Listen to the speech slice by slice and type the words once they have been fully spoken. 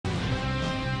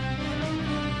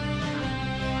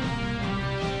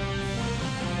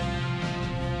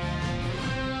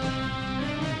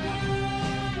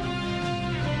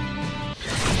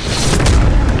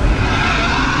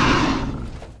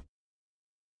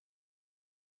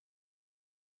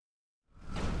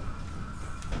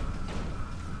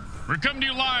We're coming to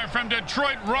you live from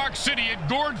Detroit Rock City at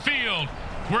Gord Field,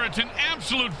 where it's an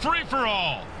absolute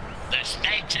free-for-all. The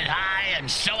stakes are high, and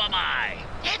so am I.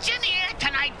 It's in the air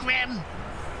tonight, Grim.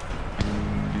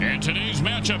 And today's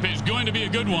matchup is going to be a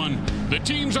good one. The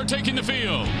teams are taking the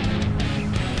field.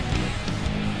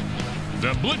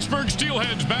 The Blitzburgh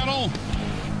Steelheads battle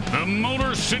the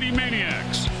Motor City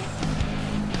Maniacs.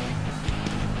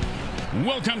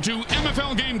 Welcome to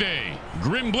MFL Game Day.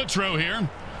 Grim Blitzrow here.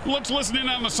 Let's listen in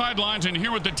on the sidelines and hear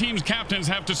what the team's captains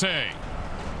have to say.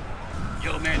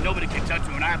 Yo, man, nobody can touch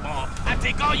me when I ball. I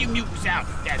take all you mutants out.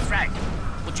 That's right.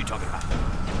 What you talking about?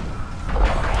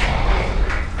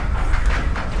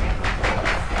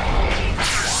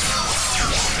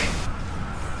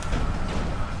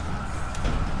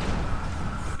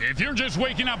 If you're just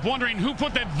waking up wondering who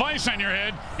put that vice on your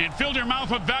head and filled your mouth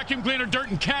with vacuum cleaner,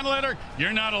 dirt, and cat litter,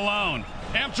 you're not alone.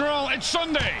 After all, it's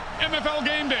Sunday, MFL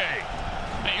Game Day.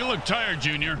 Hey, you look tired,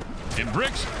 Junior. And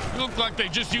Bricks, you look like they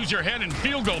just used your head in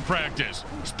field goal practice.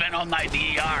 Spent all night in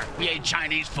the ER. We ate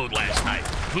Chinese food last night.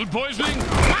 Food poisoning?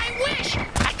 I wish!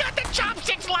 I got the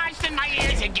chopsticks lodged in my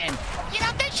ears again. You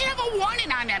know, they should have a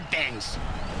warning on them things.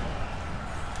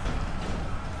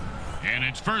 And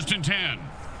it's 1st and 10.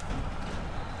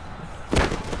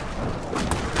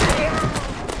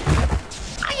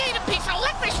 I ate a piece of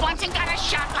licorice once and got a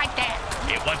shock like that.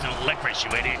 It wasn't licorice,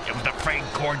 you idiot. It was the frayed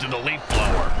cords of the leaf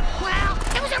blower. Well,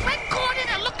 it was a red cord and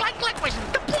it looked like licorice.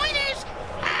 The point is...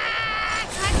 I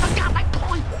forgot my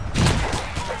point.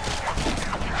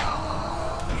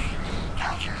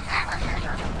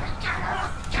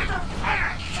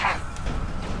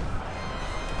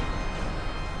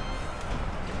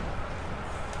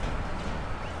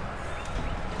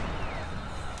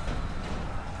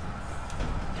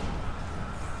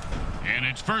 And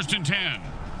it's 1st and 10.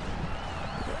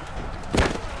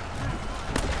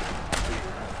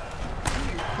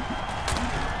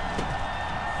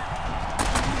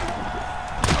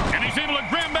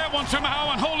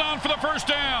 Somehow and hold on for the first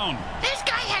down. This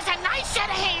guy has a nice set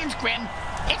of hands, Grim.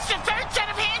 It's the 3rd set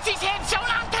of hands he's had sewn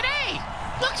on today.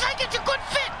 Looks like it's a good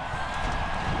fit.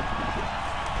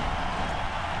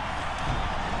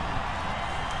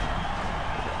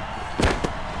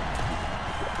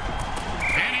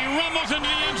 And he rumbles into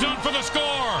the end zone for the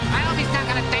score. I hope he's not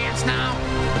going to dance now.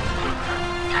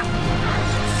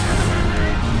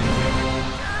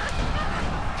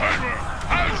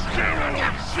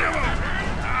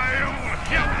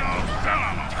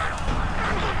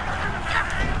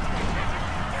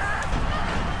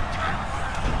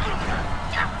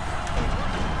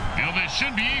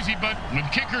 Should be easy, but with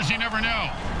kickers, you never know.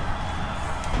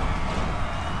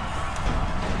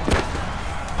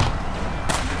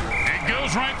 It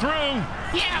goes right through.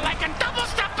 Yeah, like a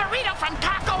double-stuffed burrito from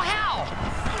Taco Hell.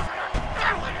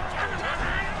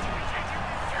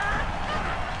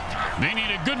 They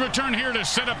need a good return here to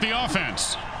set up the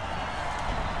offense.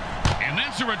 And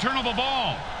that's a returnable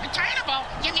ball. Returnable?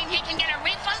 You mean he can get a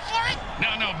refund for it?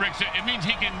 No, Bricks. It means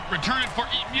he can return it for...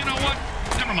 You know what?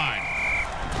 Never mind.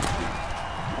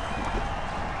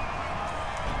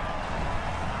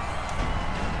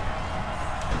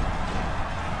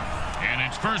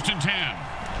 It's 1st and 10.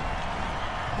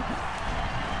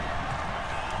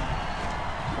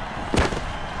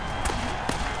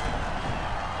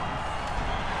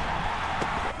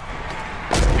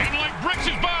 And like Bricks'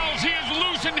 balls, he is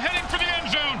loose and heading for the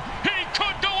end zone. He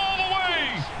could go all the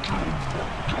way.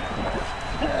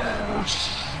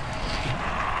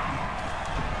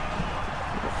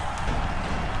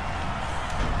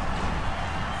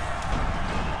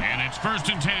 And it's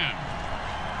 1st and 10.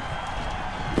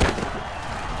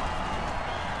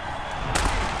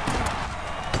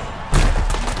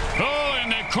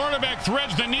 Quarterback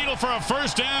threads the needle for a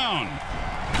 1st down.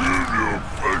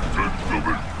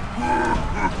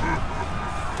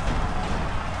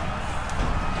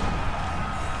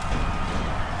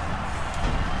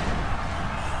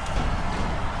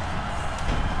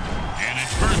 And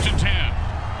it's 1st and 10.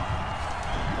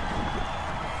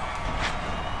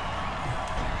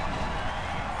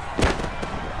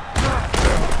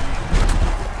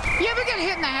 You ever get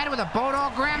hit in the head with a boat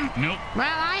all, Grim? Nope. Well,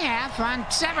 I have on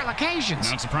several occasions.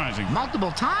 Not surprising.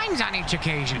 Multiple times on each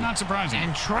occasion. Not surprising.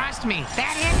 And trust me,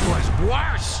 that hit was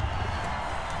worse.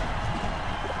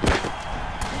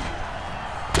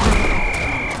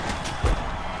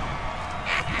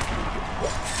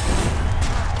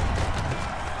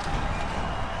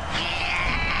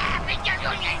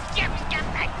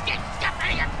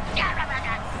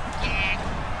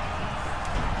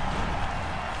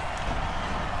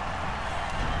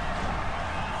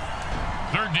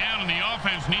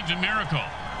 Offense needs a miracle.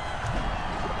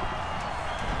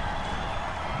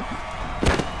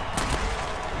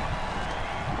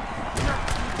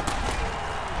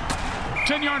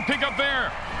 10-yard pickup there.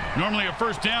 Normally a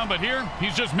first down, but here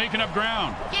he's just making up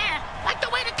ground. Yeah, like the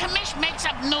way the commish makes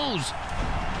up news.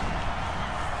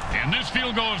 And this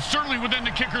field goal is certainly within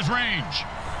the kicker's range.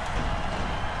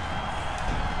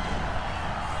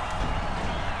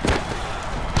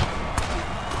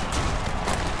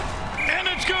 And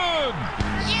it's good!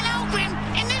 You know, Grim,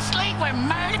 in this league we're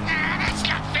murdered. That's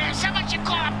not fair. Someone should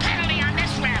call a penalty on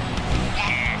this ref.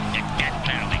 That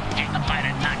penalty. Take a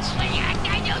bite of nuts.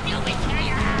 I don't do it.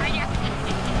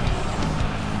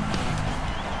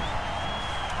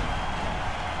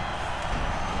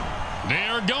 They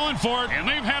are going for it, and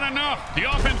they've had enough. The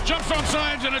offense jumps on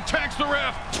sides and attacks the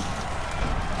ref.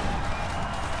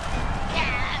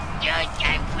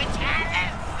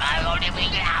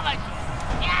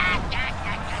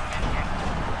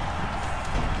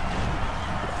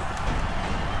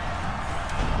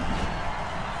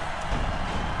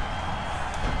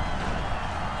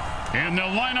 And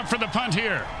they'll line up for the punt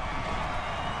here.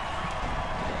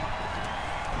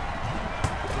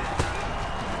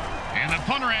 And the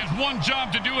punter has one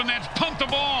job to do, and that's punt the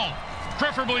ball.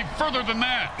 Preferably further than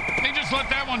that. They just let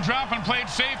that one drop and play it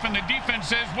safe, and the defense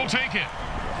says, we'll take it.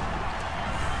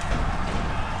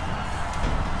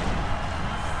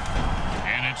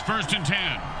 And it's 1st and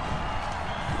 10.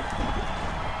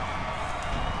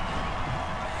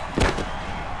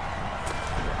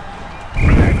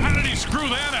 How did he screw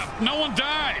that up? No one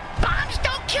died. Bombs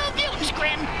don't kill mutants,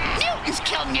 Grim. Mutants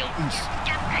kill mutants.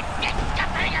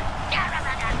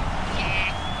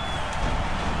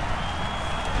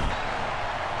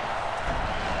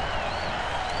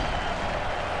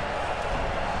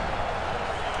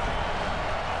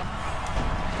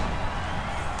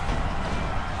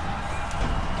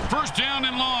 First down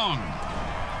and long.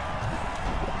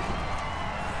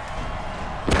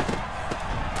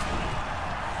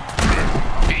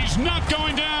 He's not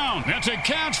going down. That's a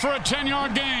catch for a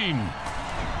 10-yard gain.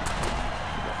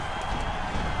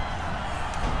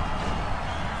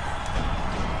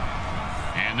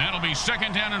 And that'll be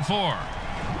 2nd down and 4.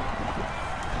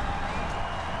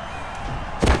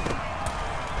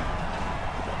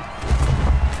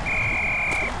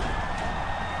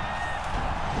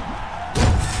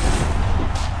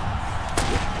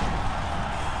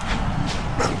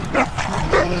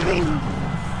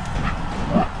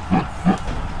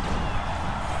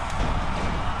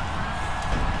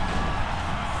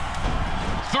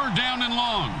 Third down and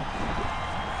long.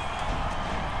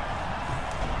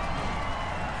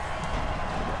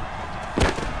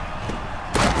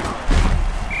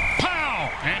 Pow!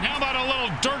 And how about a little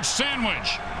dirt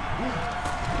sandwich?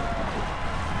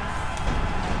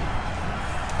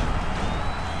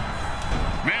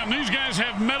 Man, these guys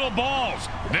have metal balls.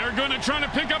 They're going to try to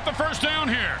pick up the first down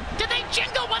here. Do they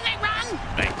jingle when they run?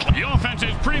 The offense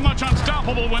is pretty much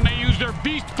unstoppable when they use their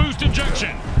beast boost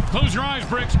injection. Close your eyes,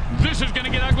 Bricks. This is going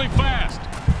to get ugly fast.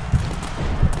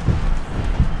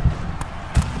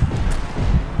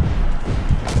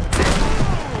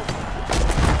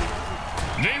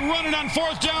 They run it on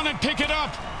 4th down and pick it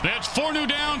up. That's 4 new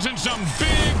downs and some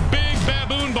big, big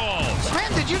baboon balls.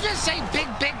 Grim, did you just say big,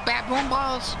 big baboon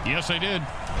balls? Yes, I did.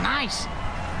 Nice.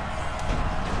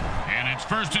 And it's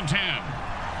 1st and 10.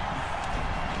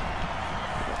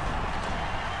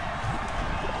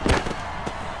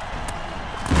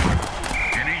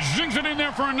 And he zings it in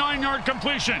there for a 9-yard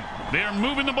completion. They are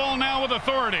moving the ball now with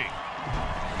authority.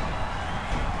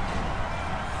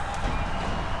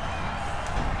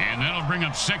 And that'll bring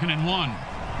up 2nd and 1.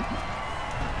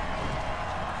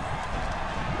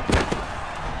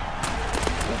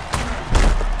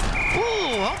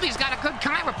 Ooh, hope he's got a good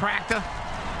chiropractor.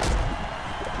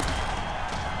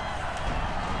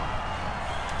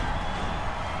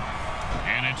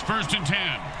 And it's 1st and 10.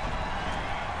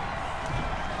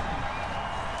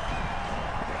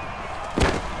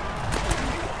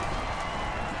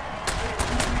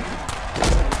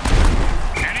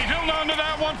 And he held on to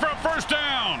that one for a first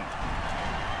down.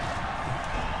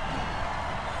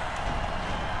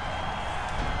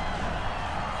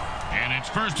 And it's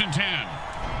 1st and 10.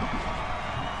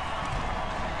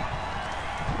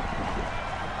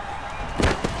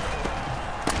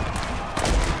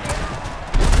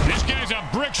 This guy's a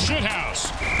brick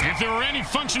shithouse. If there were any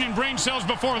functioning brain cells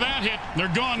before that hit,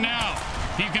 they're gone now.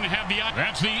 He's going to have the...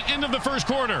 That's the end of the first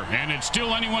quarter, and it's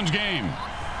still anyone's game.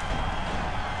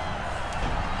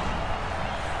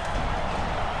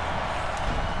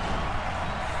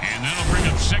 And that'll bring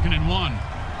up 2nd and 1.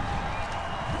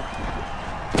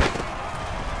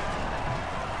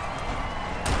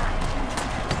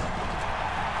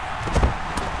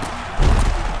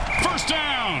 First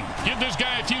down. Give this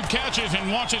guy a few catches touches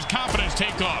and watch his confidence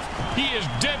take off. He is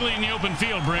deadly in the open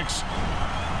field, Bricks.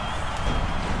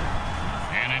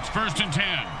 And it's 1st and 10.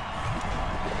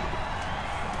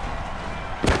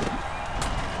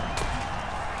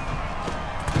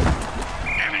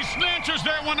 And he snatches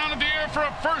that one out of the air for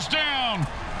a 1st down.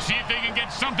 See if they can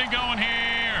get something going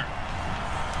here.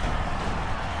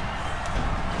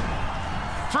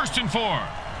 1st and 4.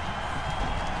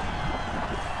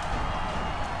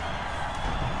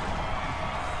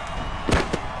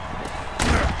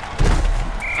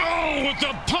 Oh, with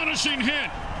the punishing hit.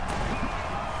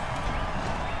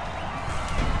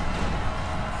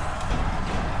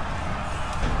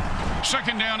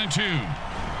 Second down and 2.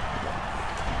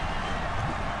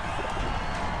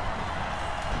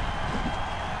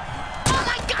 Oh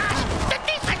my gosh! The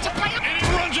defensive player. And he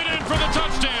runs it in for the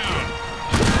touchdown.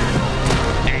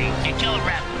 Hey, you kill a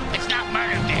ref. It's not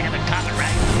murder if they have it covered,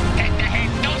 right? Hey,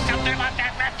 do something about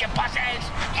that ref, you pussies.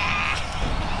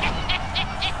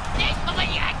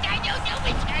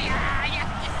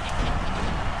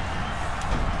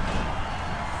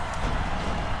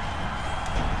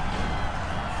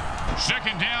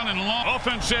 Second down and long.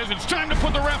 Offense says it's time to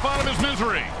put the ref out of his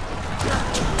misery.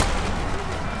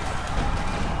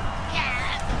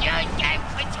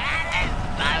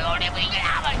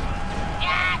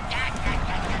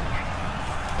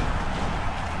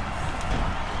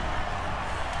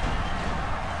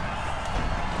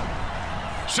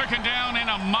 Second down and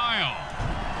a mile.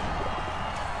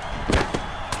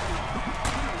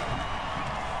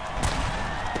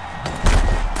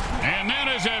 And that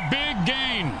is a big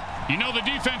gain. You know the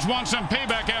defense wants some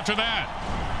payback after that.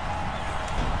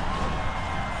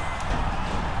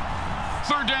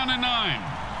 3rd down and 9.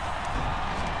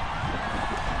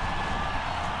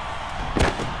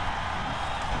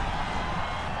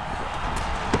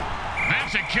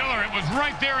 That's a killer. It was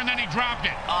right there, and then he dropped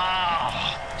it.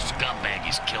 Oh, scumbag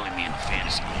is killing me in the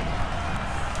fantasy league.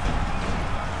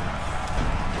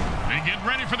 They get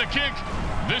ready for the kick.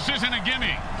 This isn't a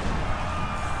gimme.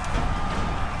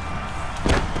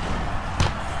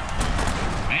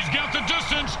 He's got the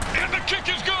distance, and the kick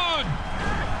is good.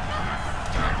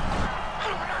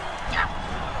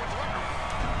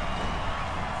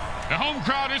 The home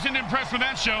crowd isn't impressed with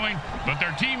that showing, but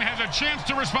their team has a chance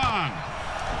to respond.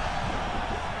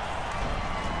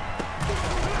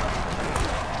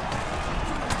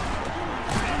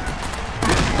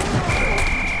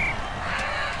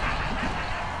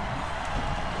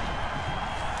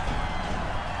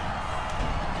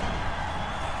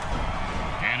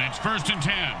 And it's 1st and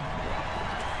 10.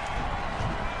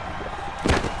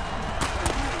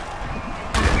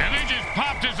 And they just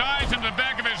popped his eyes into the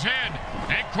back of his head.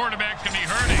 That quarterback's going to be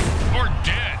hurting or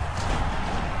dead.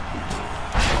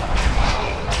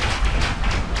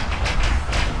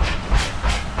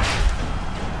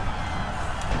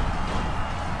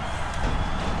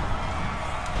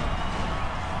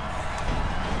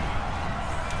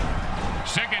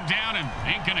 Second down and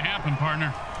ain't going to happen,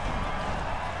 partner.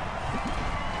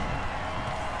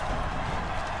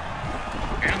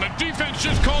 And the defense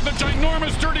just called the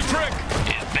ginormous dirty trick.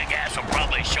 His big ass will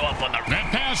probably show up on the... That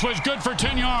pass was good for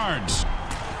 10 yards.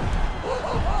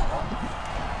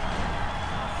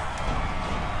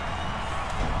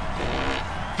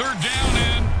 Third down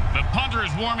and the punter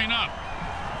is warming up.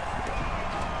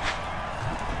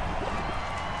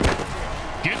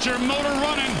 Get your motor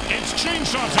running. It's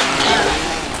chainsaw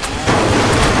time.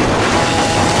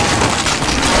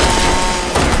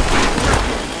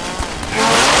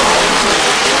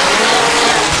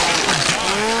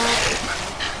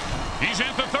 He's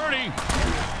at the 30.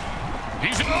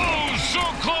 He's so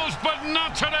close, but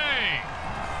not today.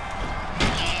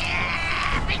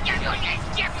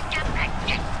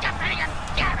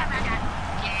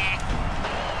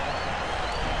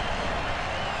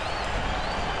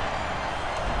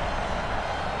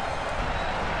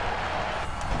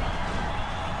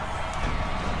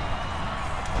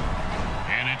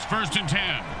 And it's 1st and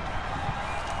 10.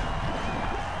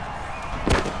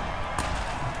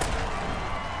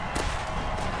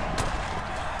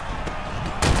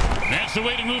 That's the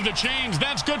way to move the chains.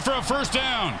 That's good for a 1st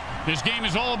down. This game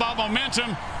is all about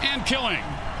momentum and killing.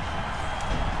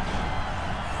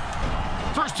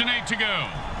 1st and 8 to go.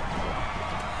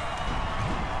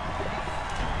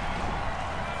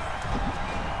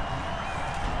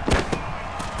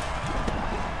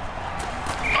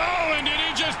 Oh, and did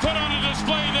he just put on a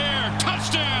display there?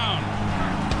 Touchdown!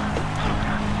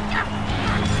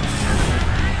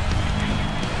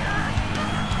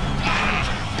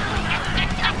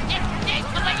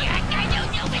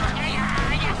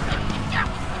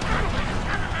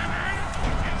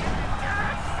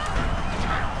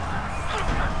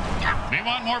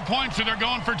 more points, so they're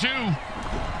going for 2.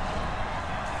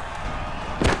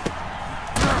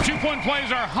 2-point plays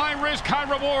are high risk, high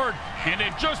reward, and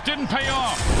it just didn't pay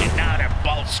off. And now they're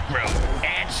both screwed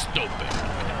and stupid.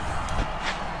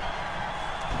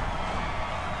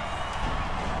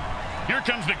 Here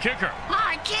comes the kicker. Oh,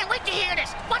 I can't wait to hear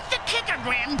this. What's the kicker,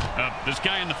 Grim? This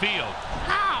guy in the field.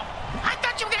 Oh, I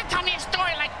thought you were going to tell me a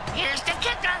story like, here's the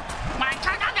kicker. When I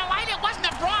turned on the light, it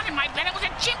wasn't a brawn in my bed. It was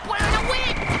a chimp wearing a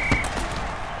wig.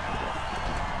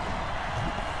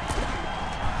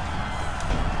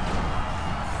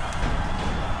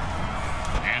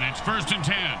 And it's 1st and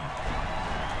 10.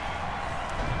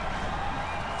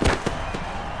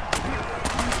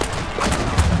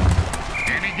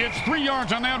 And he gets 3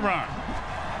 yards on that run.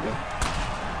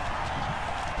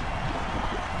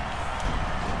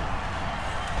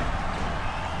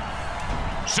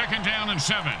 Second down and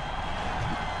 7.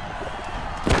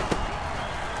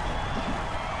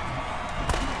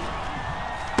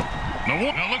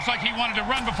 It looks like he wanted to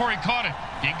run before he caught it.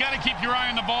 You got to keep your eye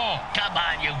on the ball. Come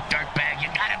on, you dirtbag. You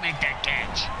got to make that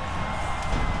catch.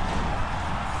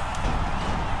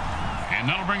 And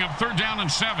that'll bring up 3rd down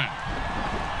and 7.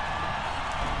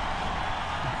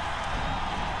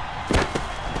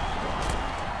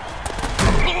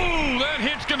 Ooh, that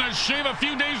hit's going to shave a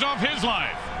few days off his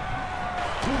life.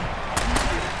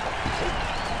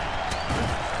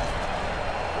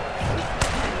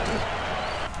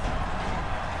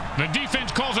 The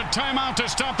defense calls a timeout to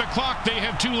stop the clock. They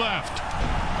have 2 left.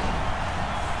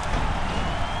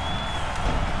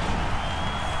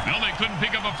 Well, they couldn't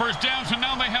pick up a 1st down, so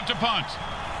now they have to punt.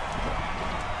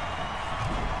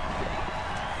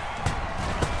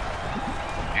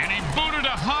 And he booted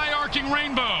a high arcing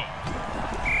rainbow.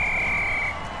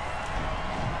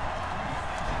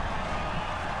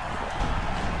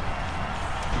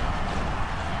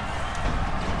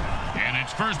 And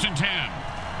it's 1st and 10.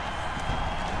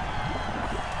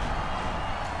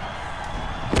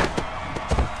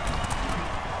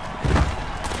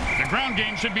 Ground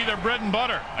game should be their bread and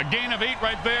butter. A gain of 8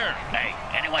 right there. Hey,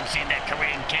 anyone seen that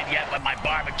Korean kid yet with my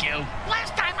barbecue?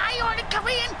 Last time I ordered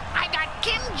Korean, I got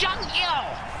Kim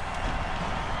Jong-il.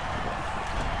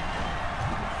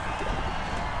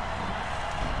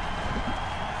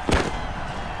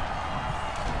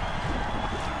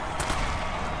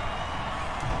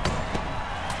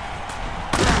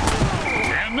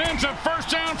 And that's a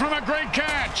 1st down from a great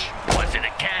catch. Was it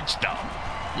a catch, though?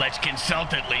 Let's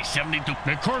consult at least 72.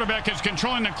 The quarterback is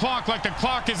controlling the clock like the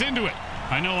clock is into it.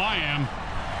 I know I am.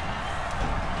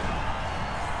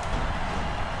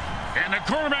 And the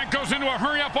quarterback goes into a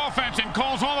hurry-up offense and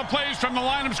calls all the plays from the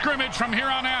line of scrimmage from here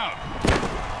on out.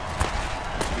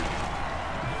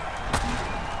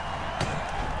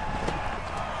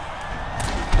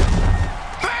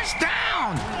 First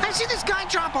down! I've seen this guy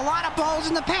drop a lot of balls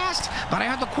in the past, but I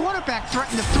heard the quarterback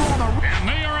threaten to throw him a... And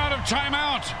they are out of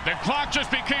timeouts. The clock just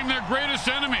became their greatest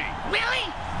enemy. Really?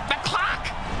 The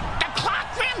clock? The clock,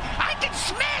 Grim? I can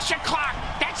smash a clock.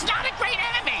 That's not a great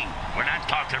enemy. We're not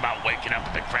talking about waking up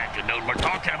at the crack of noon. We're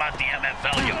talking about the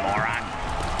MFL, you moron.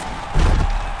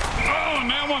 Oh, and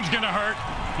that one's going to hurt.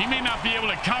 He may not be able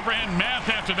to comprehend math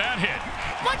after that hit.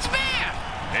 What's math?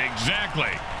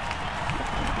 Exactly.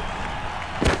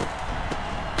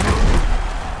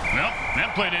 Well,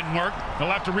 that play didn't work.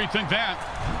 They'll have to rethink that.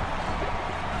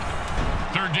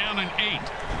 3rd down and 8.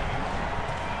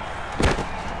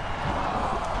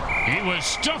 He was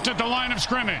stuffed at the line of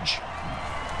scrimmage.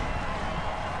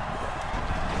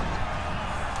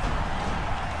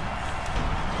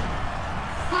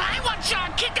 I want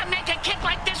Sean Kicker make a kick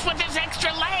like this with his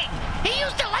extra leg. He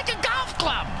used it like a golf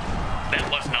club. That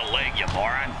wasn't a leg, you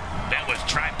moron. That was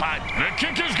tripod. The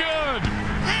kick is good.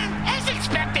 As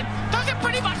expected, those are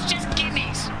pretty much just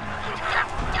gimmies.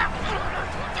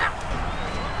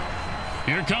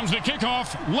 Here comes the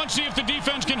kickoff. Let's see if the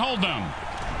defense can hold them.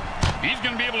 He's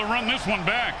going to be able to run this one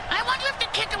back. I wonder if the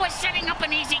kicker was setting up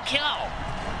an easy kill.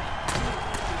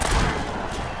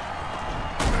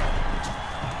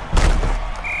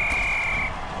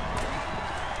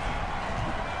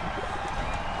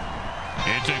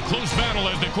 It's a close battle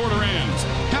as the quarter ends.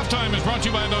 Halftime is brought to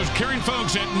you by those caring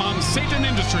folks at Monsatan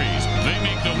Industries. They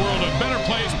make the world a better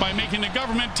place by making the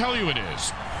government tell you it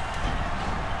is.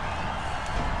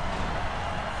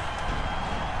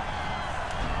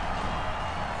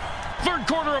 Third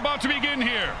quarter about to begin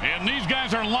here, and these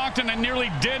guys are locked in a nearly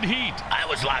dead heat. I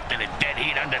was locked in a dead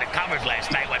heat under the covers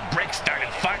last night when bricks started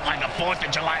farting like a 4th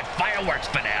of July fireworks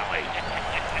finale.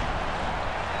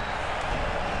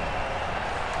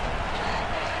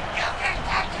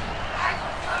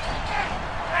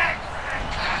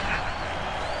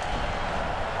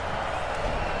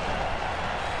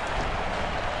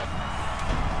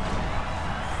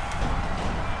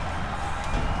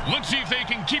 they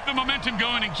can keep the momentum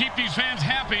going and keep these fans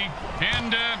happy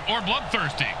and or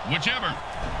bloodthirsty, whichever.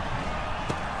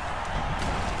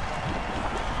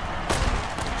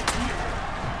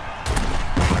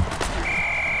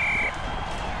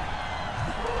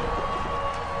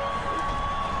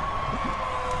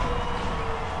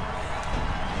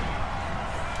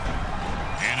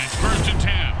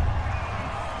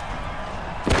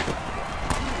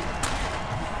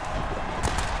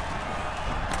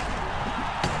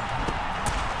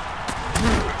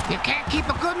 You can't keep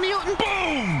a good mutant.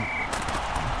 Boom!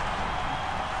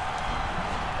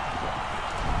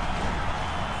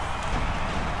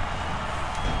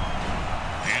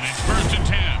 And it's 1st and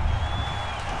 10.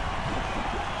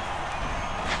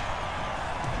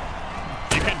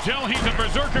 You can tell he's a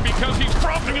berserker because he's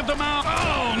frothing at the mouth.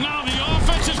 Oh, now the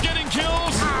offense is getting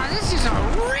kills. Oh, this is a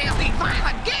really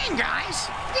violent game, guys.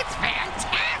 It's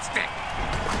fantastic.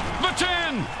 The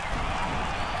 10.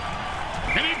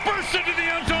 And he bursts into the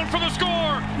end zone for the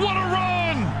score. What a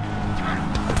run!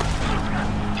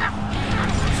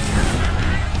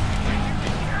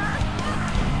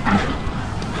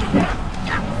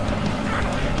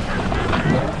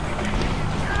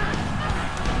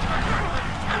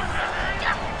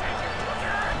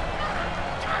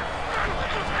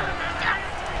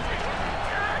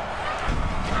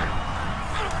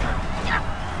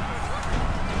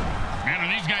 Man, are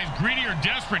these guys greedy or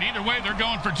desperate? Either way, they're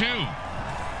going for 2.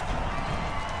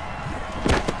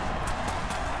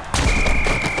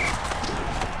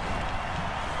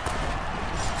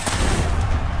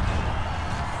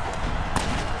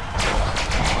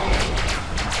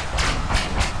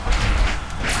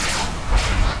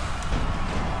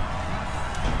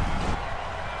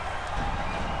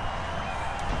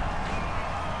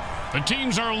 The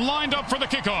teams are lined up for the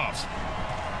kickoff.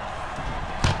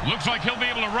 Looks like he'll be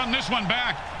able to run this one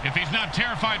back if he's not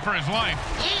terrified for his life.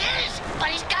 He is, but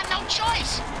he's got no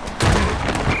choice.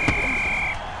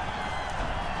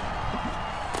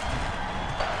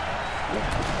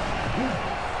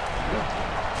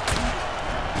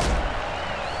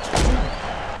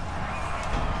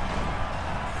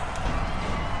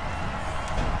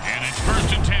 And it's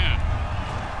 1st and 10.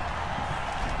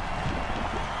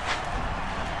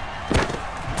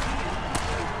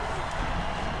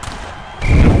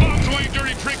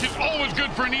 Dirty trick is always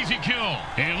good for an easy kill.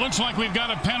 It looks like we've got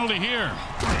a penalty here.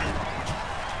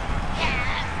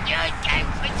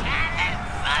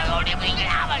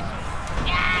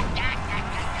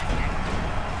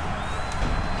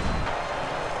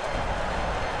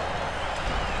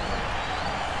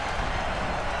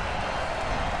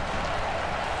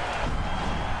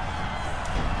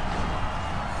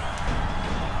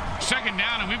 Second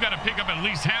down, and we've got to pick up at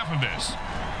least half of this.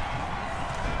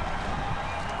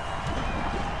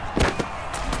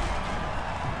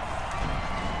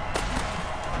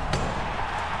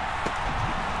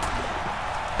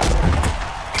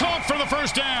 For the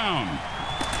 1st down.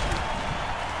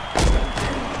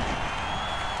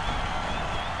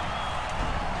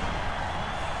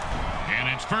 And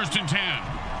it's 1st and 10.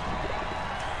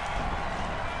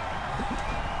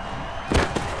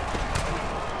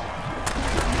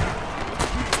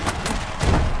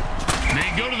 They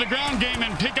go to the ground game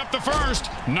and pick up the 1st.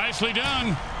 Nicely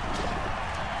done.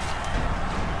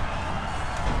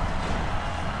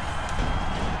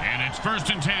 And it's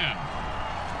 1st and 10.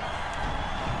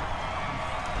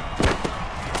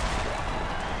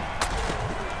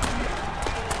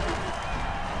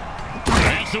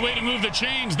 The way to move the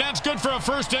chains. That's good for a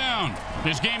 1st down.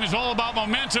 This game is all about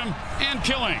momentum and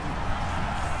killing.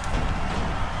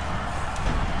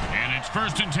 And it's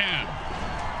 1st and 10.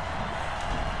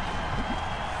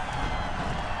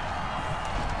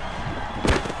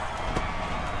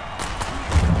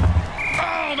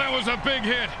 Oh, that was a big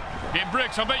hit. Hey,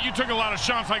 Bricks, I'll bet you took a lot of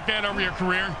shots like that over your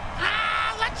career.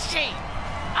 Let's see.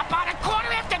 About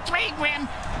 3:15, Grim,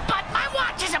 but my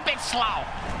watch is a bit slow.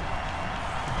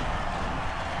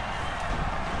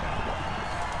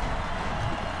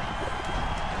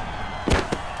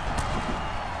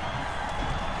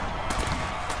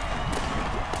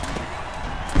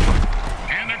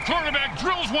 Quarterback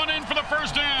drills one in for the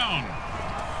 1st down.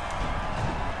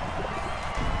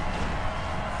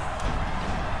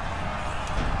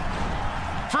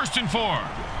 First and 4.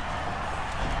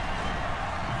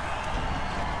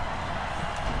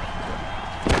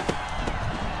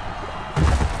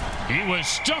 He was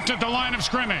stuffed at the line of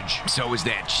scrimmage. So was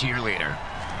that cheerleader.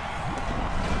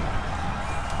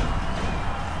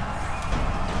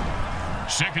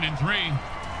 Second and 3.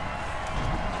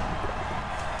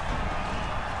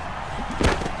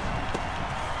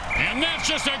 And that's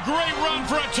just a great run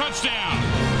for a touchdown.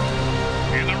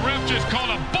 And the ref just called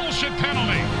a bullshit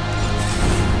penalty.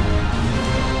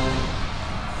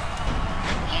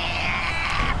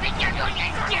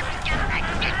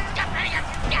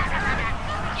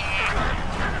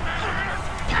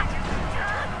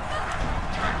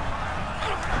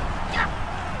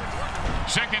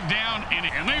 Second down,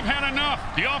 and they've had enough.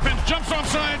 The offense jumps off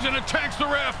sides and attacks the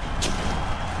ref.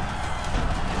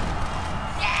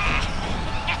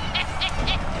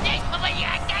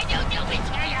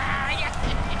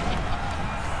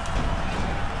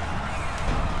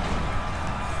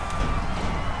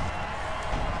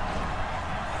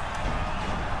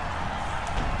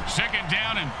 Second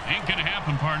down, and ain't gonna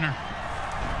happen, partner.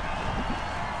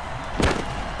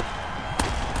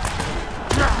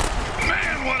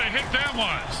 Man, what a hit that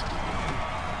was.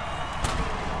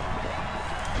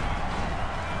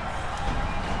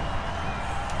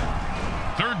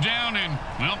 Third down, and,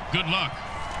 well, good luck.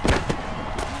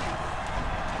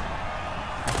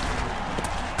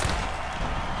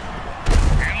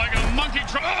 And like a monkey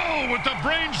with the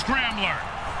brain scrambler.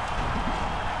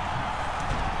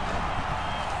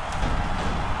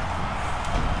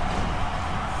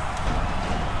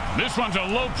 This one's a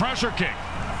low-pressure kick.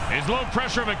 As low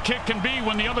pressure of a kick can be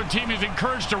when the other team is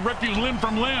encouraged to rip you limb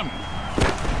from limb.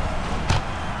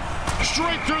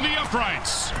 Straight through the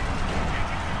uprights.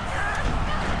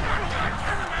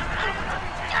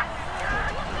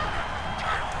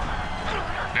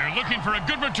 They're looking for a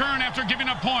good return after giving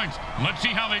up points. Let's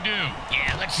see how they do.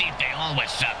 Yeah, let's see if they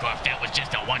always suck or if that was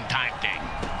just a one-time thing.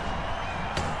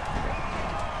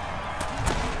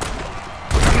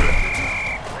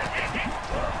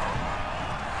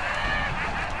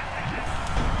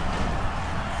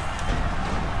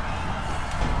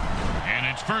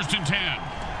 First and 10.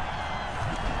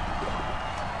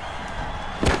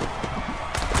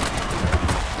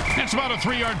 It's about a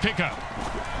 3-yard pickup.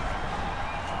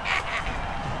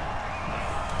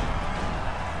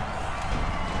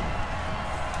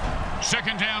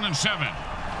 Second down and 7.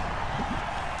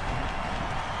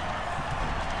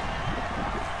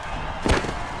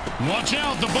 Watch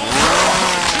out, the ball.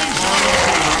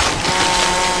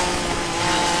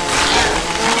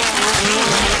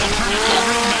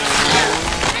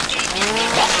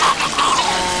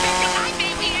 I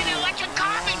may be an electric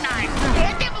carving knife.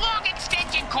 Them long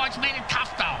extension cords made it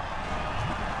tough, though.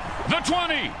 The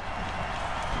 20.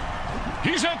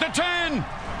 He's at the 10.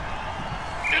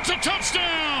 It's a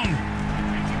touchdown.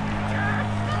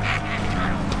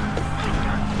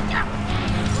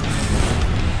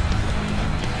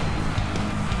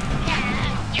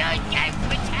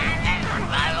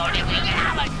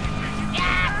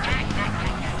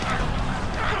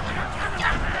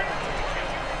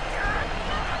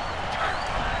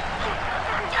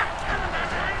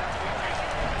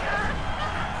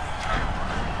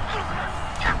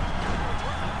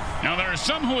 Now, there are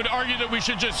some who would argue that we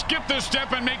should just skip this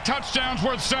step and make touchdowns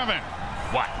worth 7.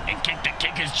 What, and kick the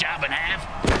kicker's job in half?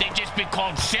 They'd just be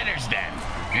called sitters then.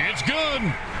 It's good.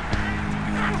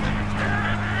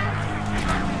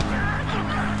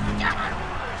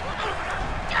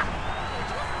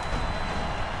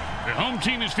 The home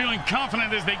team is feeling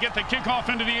confident as they get the kickoff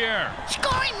into the air.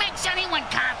 Scoring makes anyone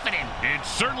confident. It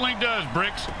certainly does,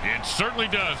 Bricks. It certainly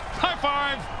does. High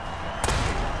five.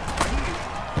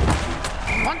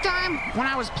 One time, when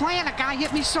I was playing, a guy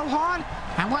hit me so hard,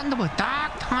 I went into a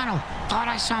dark tunnel. Thought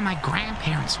I saw my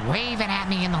grandparents waving at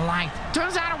me in the light.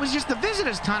 Turns out it was just the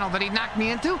visitor's tunnel that he knocked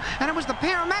me into, and it was the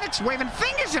paramedics waving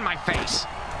fingers in my face.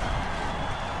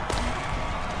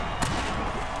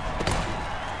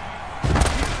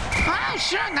 Oh,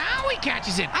 sure, now he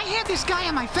catches it. I had this guy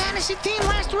on my fantasy team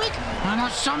last week. I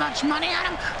lost so much money on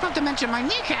him, not to mention my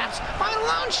kneecaps. My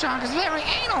loan shark is very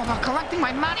anal about collecting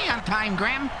my money on time,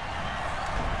 Graham.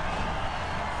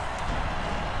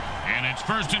 And it's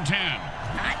first and 10.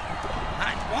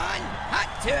 Hot one, hot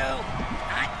two,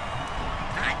 hot.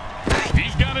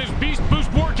 He's got his beast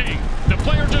boost working. The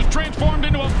player just transformed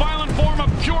into a violent form of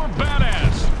pure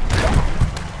badass.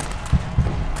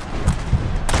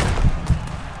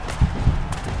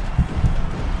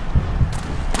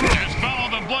 Just follow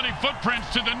the bloody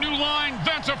footprints to the new line.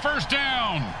 That's a first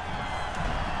down.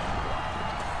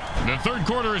 The third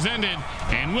quarter has ended,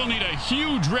 and we'll need a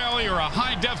huge rally or a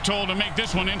high death toll to make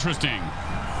this one interesting.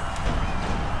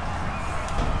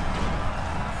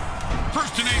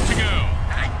 First and 8 to go.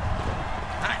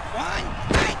 Hot one,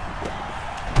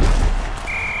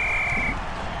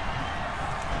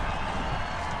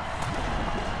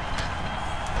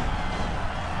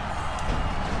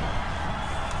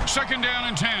 Second down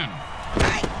and 10.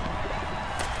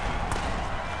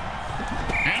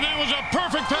 And that was a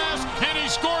perfect pass, and he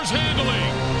scores handily.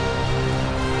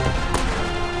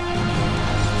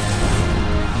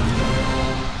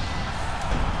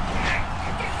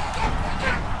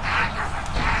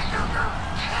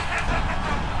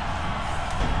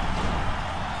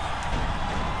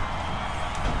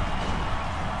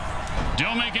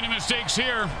 mistakes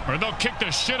here, or they'll kick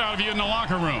the shit out of you in the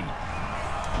locker room.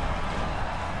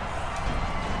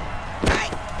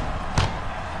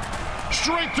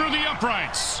 Straight through the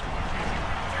uprights.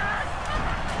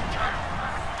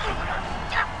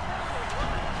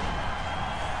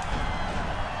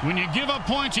 When you give up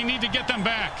points, you need to get them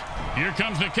back. Here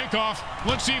comes the kickoff.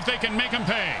 Let's see if they can make them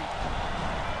pay.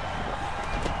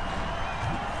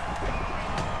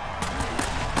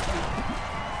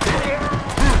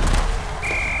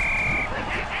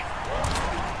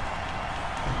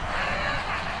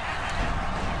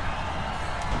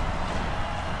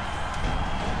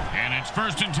 And it's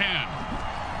 1st and 10.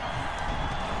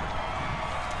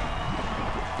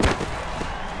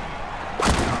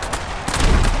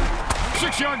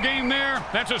 Six-yard gain there.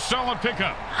 That's a solid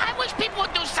pickup. I wish people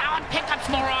would do solid pickups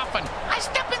more often. I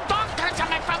step in dog turns on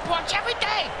my front porch every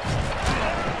day.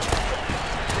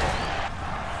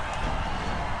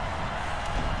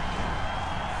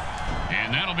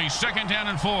 And that'll be 2nd down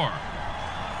and 4.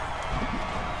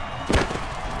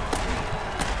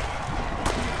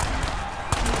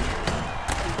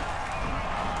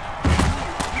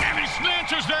 And he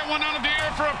snatches that one out of the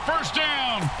air for a 1st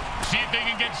down. See if they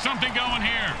can get something going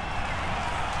here.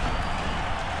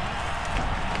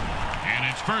 And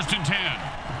it's 1st and 10.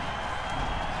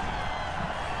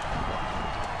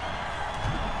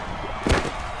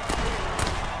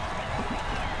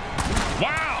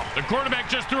 Wow! The quarterback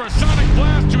just threw a sonic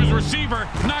blast to his receiver,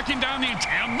 knocking down the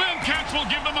and then Cats will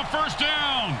give them a 1st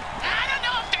down. I don't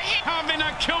know if they're hit. How have they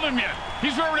not killed him yet?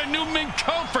 He's wearing a new mink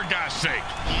coat, for God's sake.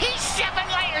 He's 7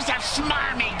 layers of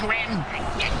smarmy grin.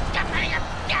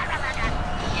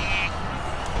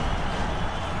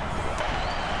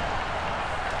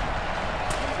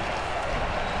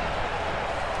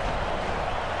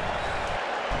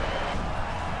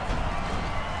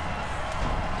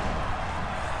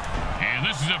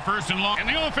 This is a 1st and long, and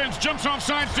the offense jumps off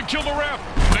sides to kill the ref.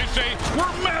 They say,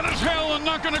 we're mad as hell and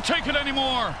not going to take it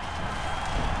anymore.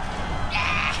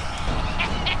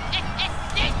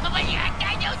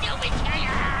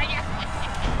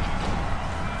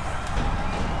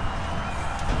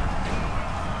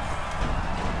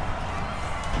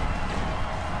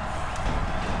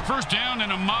 First down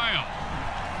and a mile.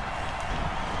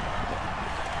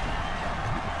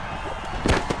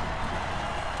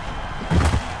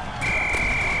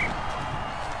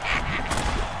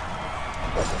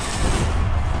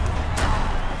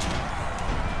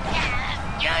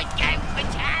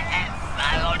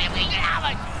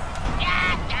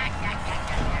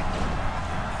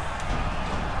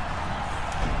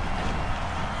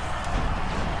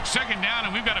 Second down,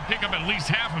 and we've got to pick up at least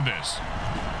half of this.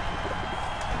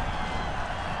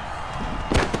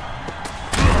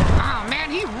 Oh,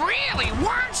 man, he really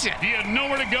wants it. He had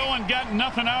nowhere to go and got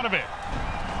nothing out of it.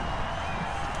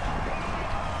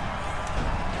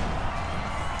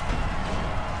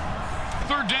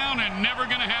 Third down and never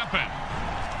going to happen.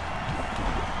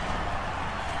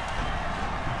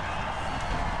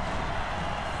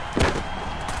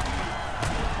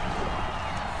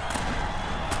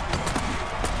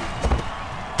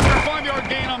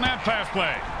 Gain on that pass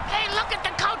play. Hey, look at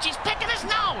the coach. He's picking his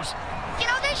nose.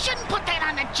 You know, they shouldn't put that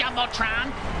on the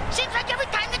Jumbotron. Seems like every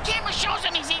time the camera shows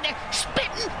him, he's either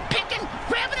spitting, picking,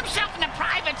 grabbing himself in the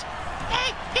privates.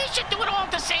 Hey, he should do it all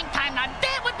at the same time. Now,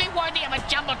 that would be worthy of a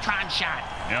Jumbotron shot.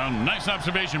 Yeah, nice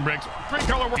observation, Briggs. Great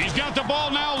color work. He's got the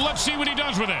ball now. Let's see what he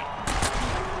does with it.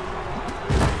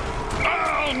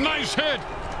 Oh, nice hit.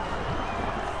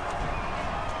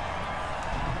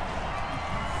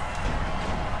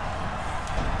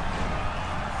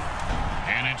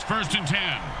 It's 1st and 10.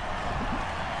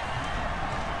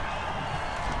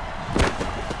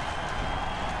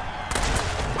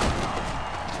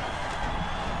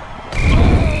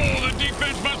 Oh, the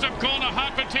defense must have called a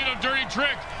hot potato dirty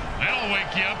trick. That'll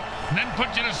wake you up and then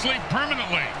put you to sleep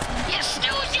permanently. You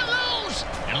snooze, you lose.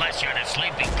 Unless you're in a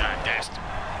sleeping contest.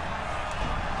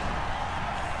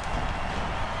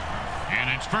 And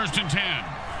it's 1st and 10.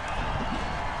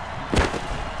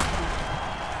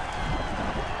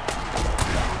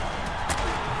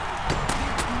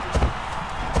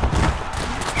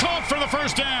 For the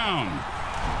 1st down.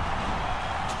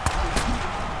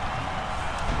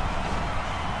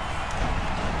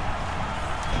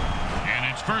 And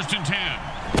it's 1st and 10.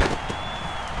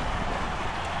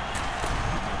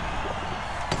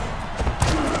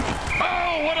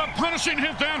 Oh, what a punishing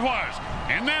hit that was.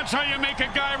 And that's how you make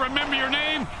a guy remember your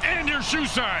name and your shoe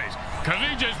size, because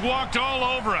he just walked all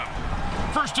over him.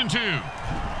 1st and 2.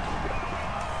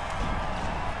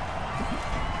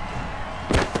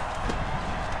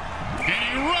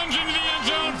 Runs into the end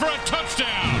zone for a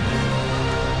touchdown.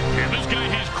 And this guy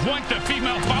has quite the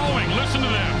female following.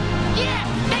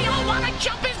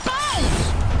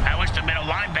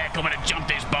 back over to jump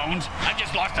these bones. I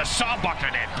just lost a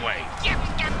sawbucker that way.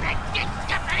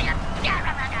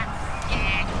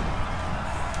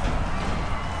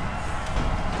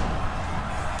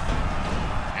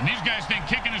 And these guys think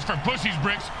kicking is for pussies,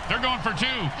 Bricks. They're going for 2.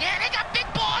 Yeah, they got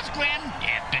big balls, Grim.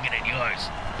 Yeah, bigger than yours.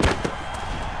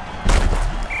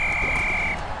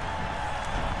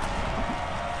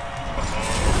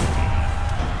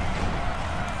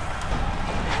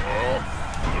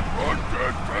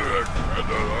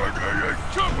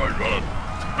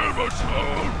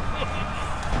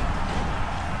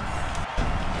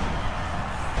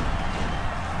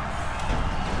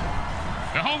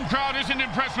 The home crowd isn't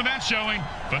impressed with that showing,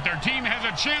 but their team has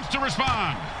a chance to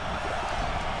respond.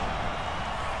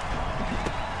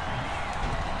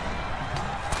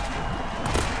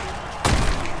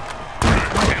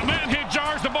 And that hit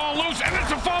jars the ball loose, and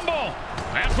it's a fumble.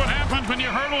 That's what happens when you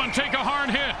hurdle and take a hard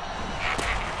hit.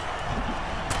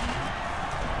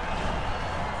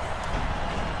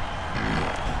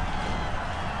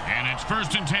 And it's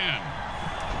 1st and 10.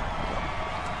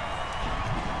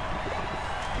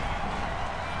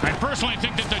 I personally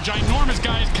think that the ginormous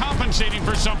guy is compensating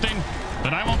for something,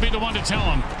 but I won't be the one to tell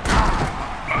him.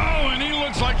 Oh, and he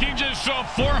looks like he just saw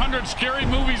 400 scary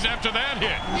movies after that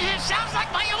hit. Yeah, sounds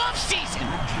like my off season.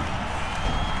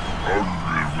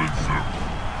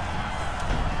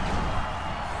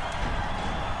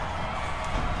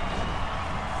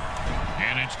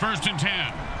 And it's 1st and 10.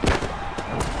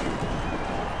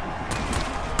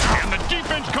 And the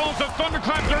defense calls the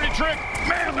thunderclap dirty trick.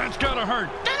 Man, that's gotta hurt.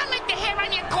 That'll make the hair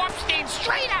on your corpse stand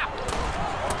straight up.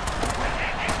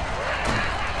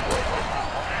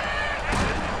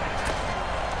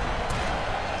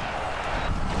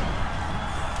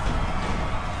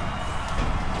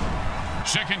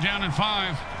 Second down and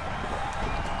 5.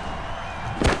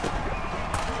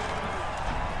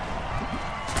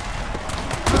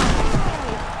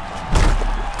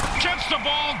 Catch the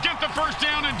ball, get the first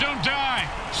down, and don't die.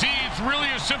 See, it's really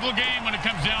a simple game when it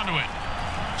comes down to it.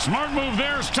 Smart move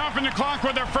there, stopping the clock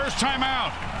with their first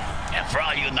timeout. And for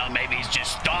all you know, maybe he's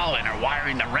just stalling or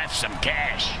wiring the ref some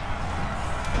cash.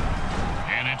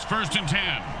 And it's 1st and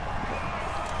 10.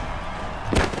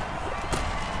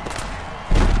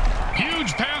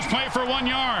 Huge pass play for 1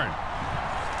 yard.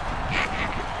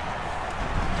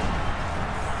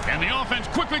 And the offense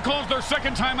quickly calls their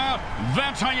second timeout.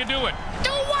 That's how you do it.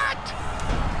 Do what?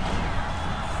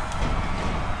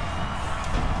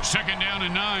 Second down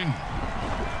and 9.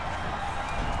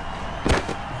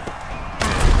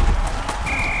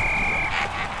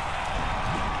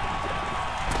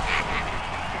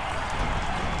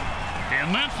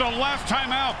 And that's the last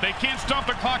timeout. They can't stop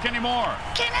the clock anymore.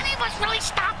 Can any of us really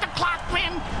stop the clock,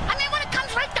 Grim? I mean, when it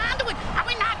comes right down to it, are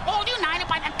we not all united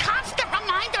by the constant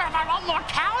reminder of our own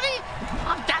mortality?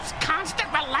 Of death's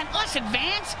constant, relentless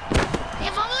advance?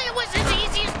 If only it was as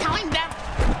easy as telling them,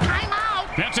 time out.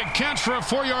 That's a catch for a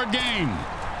 4-yard gain.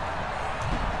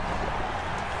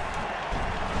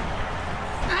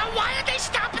 Why are they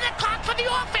stopping the clock for the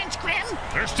offense, Grim?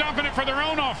 They're stopping it for their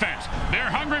own offense. They're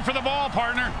hungry for the ball,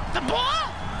 partner. The ball?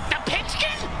 The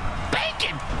pigskin?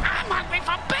 Bacon! I'm hungry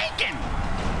for bacon!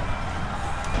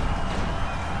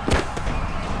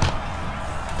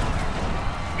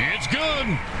 It's good.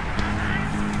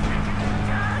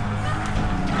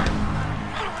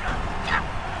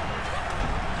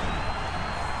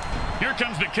 Here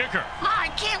comes the kicker. Oh, I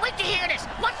can't wait to hear this.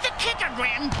 What's the kicker,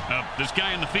 Grim? This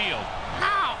guy in the field.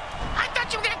 Oh, I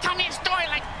thought you were going to tell me a story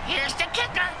like, here's the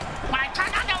kicker. When I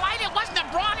turned on the light, it wasn't a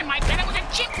broad in my bed. It was a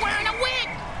chick wearing a wig.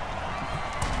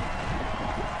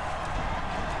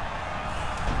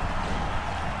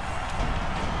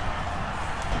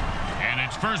 And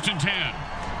it's 1st and 10.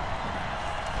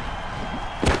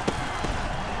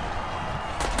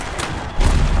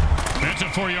 That's a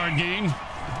 4-yard gain.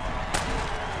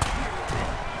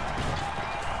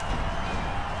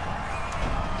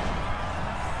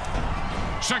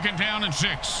 Second down and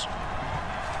 6.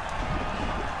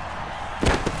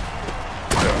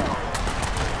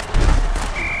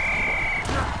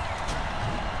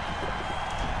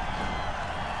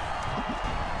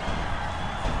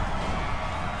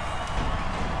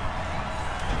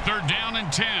 Third down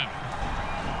and 10.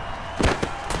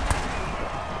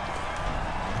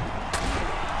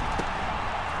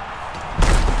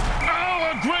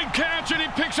 Oh, a great catch, and he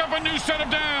picks up a new set of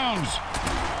downs.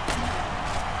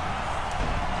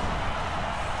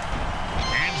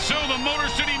 So the Motor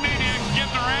City Maniacs get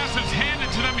their asses handed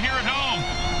to them here at home.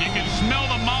 You can smell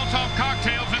the Molotov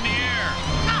cocktails in the air.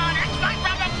 Oh, that's my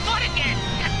rubber foot again.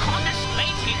 That corner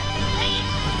space here. Hey,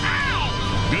 ow!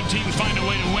 Good teams find a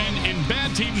way to win, and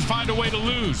bad teams find a way to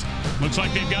lose. Looks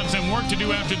like they've got some work to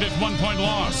do after this one-point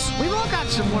loss. We've all got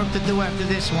some work to do after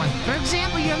this one. For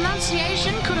example, your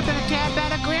enunciation could have been a tad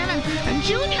better, Graham, and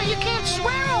Junior, you can't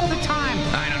swear all the time.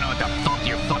 I don't know what the fuck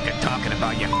you're fucking talking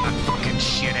about, you fucking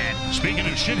shithead. Speaking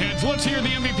of shitheads, let's hear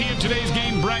the MVP of today's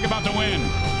game brag about the win.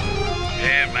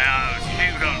 Yeah, man,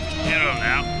 he's gonna get him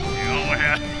now.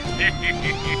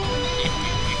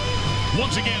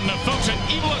 Once again, the folks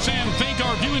at Evil SN thank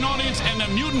our viewing audience and the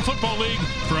Mutant Football League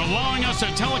for allowing us to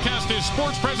telecast this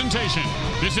sports presentation.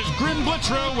 This is Grim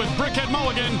Blitzburgh with Brickhead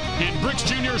Mulligan and Bricks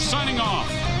Jr. signing off.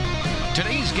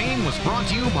 Today's game was brought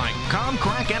to you by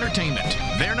Comcrack Entertainment.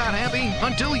 They're not happy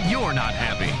until you're not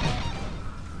happy.